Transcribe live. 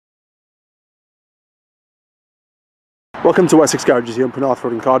Welcome to Wessex Garages here on Penarth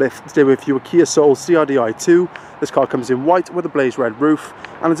Road in Cardiff. Today we're with you a Kia Soul CRDI 2. This car comes in white with a blaze red roof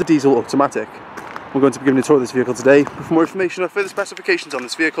and it's a diesel automatic. We're going to be giving a tour of this vehicle today. For more information or further specifications on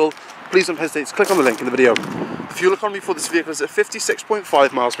this vehicle, please don't hesitate to click on the link in the video. The fuel economy for this vehicle is at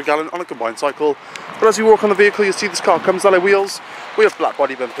 56.5 miles per gallon on a combined cycle. But as you walk on the vehicle, you'll see this car comes with alloy wheels. We have black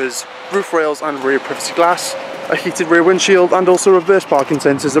body bumpers, roof rails and rear privacy glass, a heated rear windshield and also reverse parking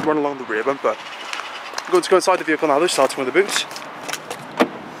sensors that run along the rear bumper. We're going to go inside the vehicle now though, starting with the boot.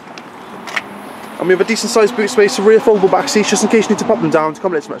 And we have a decent sized boot space, a rear foldable back seats just in case you need to pop them down to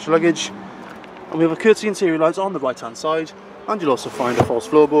accommodate some extra luggage. And we have a courtesy interior lights on the right hand side, and you'll also find a false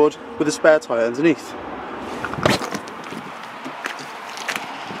floorboard with a spare tyre underneath.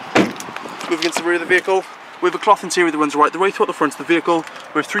 Moving into the rear of the vehicle, we have a cloth interior that runs right the way throughout the front of the vehicle.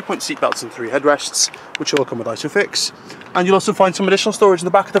 We have 3-point seat belts and 3 headrests, which all come with ISOFIX. And you'll also find some additional storage in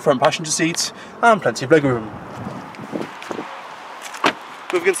the back of the front passenger seat and plenty of legroom.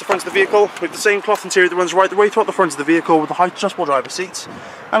 Moving into the front of the vehicle, we have the same cloth interior that runs right the way throughout the front of the vehicle with the height adjustable driver seat.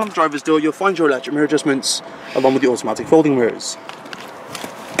 And on the driver's door you'll find your electric mirror adjustments along with the automatic folding mirrors.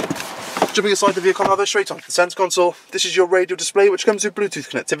 Jumping inside the vehicle now though, straight onto the centre console. This is your radio display which comes with Bluetooth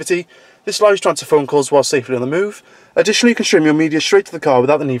connectivity. This allows you to answer phone calls while safely on the move. Additionally, you can stream your media straight to the car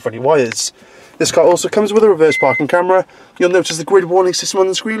without the need for any wires. This car also comes with a reverse parking camera. You'll notice the grid warning system on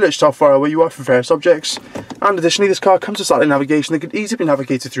the screen lets you how far away you are from various objects. And additionally, this car comes with satellite navigation that can easily be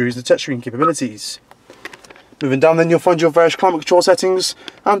navigated through using the touchscreen capabilities. Moving down then, you'll find your various climate control settings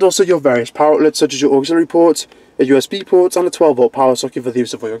and also your various power outlets such as your auxiliary port, a USB port and a 12-volt power socket for the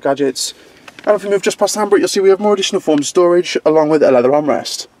use of all your gadgets. And if we move just past the handbrake, you'll see we have more additional forms of storage along with a leather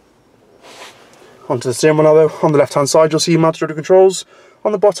armrest. Onto the steering wheel now though. On the left hand side you'll see your mounted radio controls.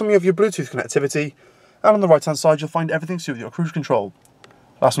 On the bottom you have your Bluetooth connectivity. And on the right hand side you'll find everything to do with your cruise control.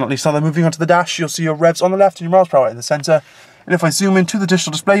 Last but not least, now then, moving onto the dash, you'll see your revs on the left and your miles per hour in the centre. And if I zoom into the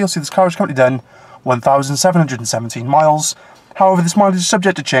digital display, you'll see this car has currently done 1,717 miles. However, this mileage is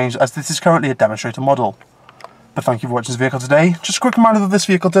subject to change as this is currently a demonstrator model. But thank you for watching this vehicle today. Just a quick reminder that this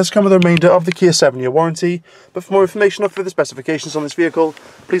vehicle does come with a remainder of the Kia 7-year warranty. But for more information or further specifications on this vehicle,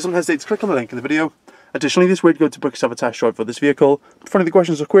 please don't hesitate to click on the link in the video. Additionally, this way to go to book yourself a test drive for this vehicle. For any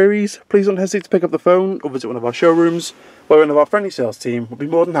questions or queries, please don't hesitate to pick up the phone or visit one of our showrooms, where one of our friendly sales team will be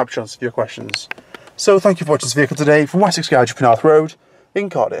more than happy to answer your questions. So thank you for watching this vehicle today from Wessex Garage, Penarth Road in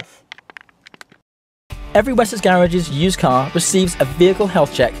Cardiff. Every Wessex Garage's used car receives a vehicle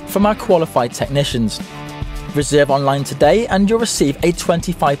health check from our qualified technicians. Reserve online today and you'll receive a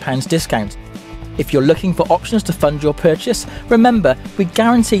 £25 discount. If you're looking for options to fund your purchase, remember we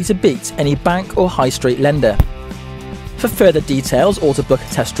guarantee to beat any bank or high street lender. For further details or to book a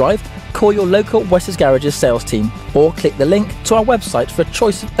test drive, call your local Wessex Garages sales team or click the link to our website for a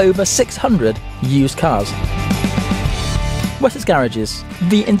choice of over 600 used cars. Wessex Garages,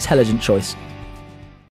 the intelligent choice.